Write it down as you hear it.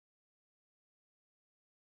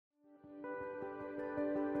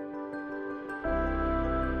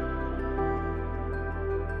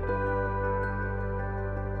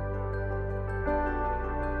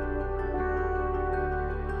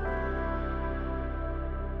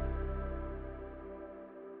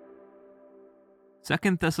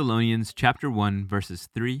Second Thessalonians chapter 1 verses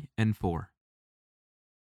 3 and 4.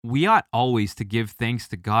 We ought always to give thanks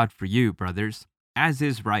to God for you, brothers, as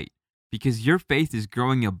is right, because your faith is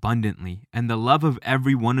growing abundantly, and the love of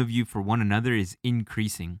every one of you for one another is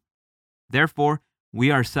increasing. Therefore, we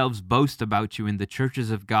ourselves boast about you in the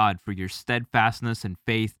churches of God for your steadfastness and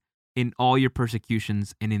faith in all your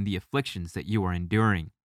persecutions and in the afflictions that you are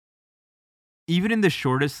enduring. Even in the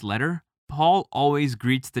shortest letter, Paul always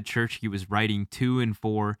greets the church he was writing to and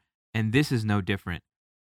for, and this is no different.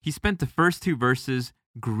 He spent the first two verses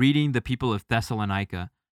greeting the people of Thessalonica,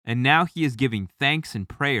 and now he is giving thanks and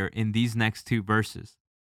prayer in these next two verses.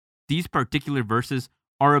 These particular verses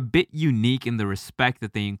are a bit unique in the respect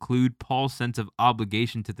that they include Paul's sense of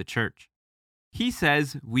obligation to the church. He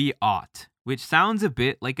says we ought, which sounds a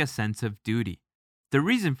bit like a sense of duty. The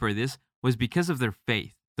reason for this was because of their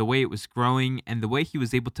faith, the way it was growing, and the way he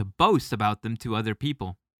was able to boast about them to other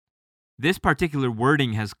people. This particular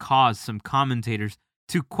wording has caused some commentators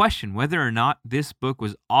to question whether or not this book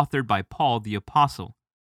was authored by Paul the Apostle.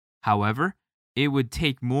 However, it would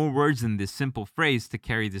take more words than this simple phrase to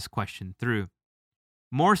carry this question through.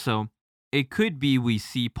 More so, it could be we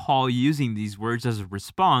see Paul using these words as a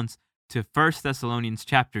response to 1 Thessalonians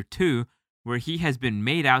chapter 2, where he has been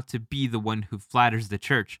made out to be the one who flatters the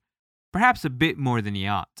church, perhaps a bit more than he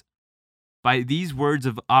ought. By these words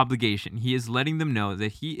of obligation, he is letting them know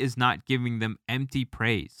that he is not giving them empty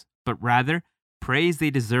praise, but rather praise they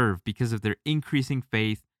deserve because of their increasing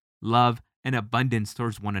faith, love, and abundance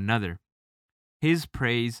towards one another. His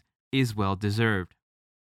praise is well deserved.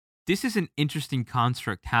 This is an interesting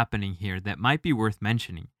construct happening here that might be worth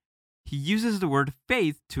mentioning. He uses the word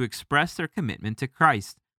faith to express their commitment to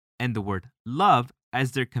Christ, and the word love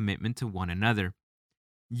as their commitment to one another.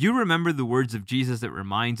 You remember the words of Jesus that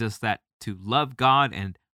reminds us that to love God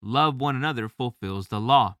and love one another fulfills the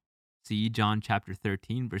law. See John chapter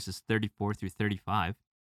 13, verses 34 through 35.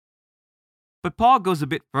 But Paul goes a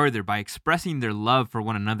bit further by expressing their love for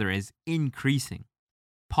one another as increasing.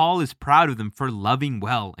 Paul is proud of them for loving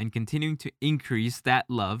well and continuing to increase that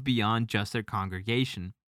love beyond just their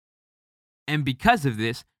congregation. And because of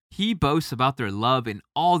this, he boasts about their love in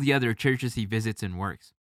all the other churches he visits and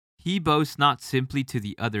works. He boasts not simply to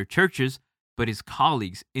the other churches, but his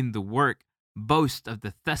colleagues in the work boast of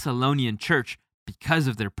the Thessalonian church because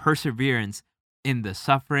of their perseverance in the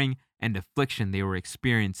suffering and affliction they were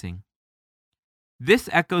experiencing. This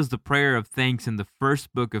echoes the prayer of thanks in the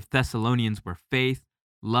first book of Thessalonians, where faith,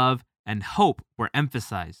 love, and hope were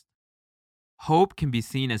emphasized. Hope can be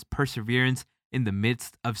seen as perseverance in the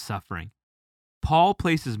midst of suffering. Paul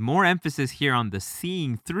places more emphasis here on the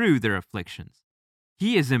seeing through their afflictions.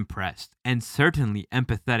 He is impressed and certainly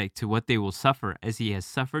empathetic to what they will suffer, as he has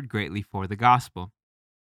suffered greatly for the gospel.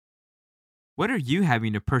 What are you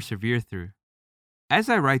having to persevere through? As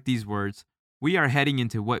I write these words, we are heading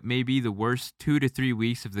into what may be the worst 2 to 3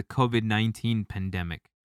 weeks of the COVID-19 pandemic.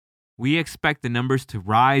 We expect the numbers to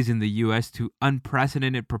rise in the U.S. to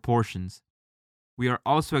unprecedented proportions. We are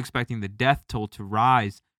also expecting the death toll to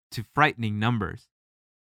rise to frightening numbers.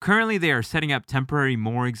 Currently, they are setting up temporary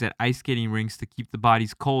morgues at ice skating rinks to keep the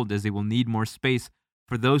bodies cold, as they will need more space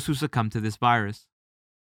for those who succumb to this virus.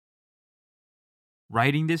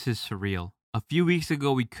 Writing this is surreal. A few weeks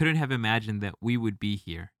ago, we couldn't have imagined that we would be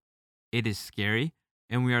here. It is scary,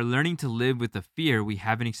 and we are learning to live with the fear we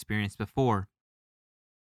haven't experienced before.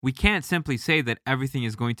 We can't simply say that everything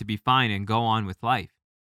is going to be fine and go on with life.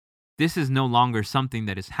 This is no longer something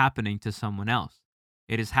that is happening to someone else.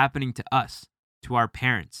 It is happening to us, to our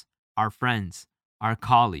parents, our friends, our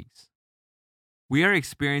colleagues. We are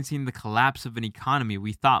experiencing the collapse of an economy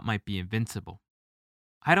we thought might be invincible.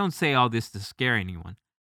 I don't say all this to scare anyone.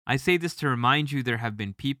 I say this to remind you there have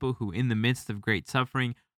been people who, in the midst of great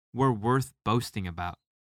suffering, were worth boasting about.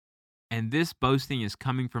 And this boasting is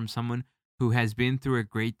coming from someone who has been through a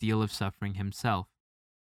great deal of suffering himself.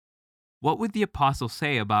 What would the apostle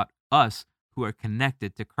say about us who are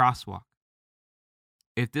connected to Crosswalk?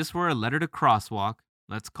 If this were a letter to Crosswalk,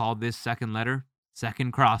 let's call this second letter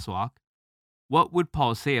Second Crosswalk, what would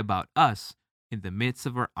Paul say about us in the midst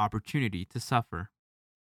of our opportunity to suffer?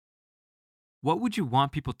 What would you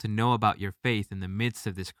want people to know about your faith in the midst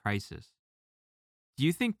of this crisis? Do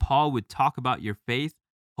you think Paul would talk about your faith,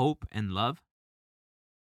 hope, and love?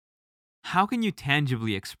 How can you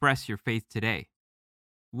tangibly express your faith today?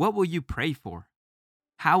 What will you pray for?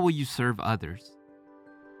 How will you serve others?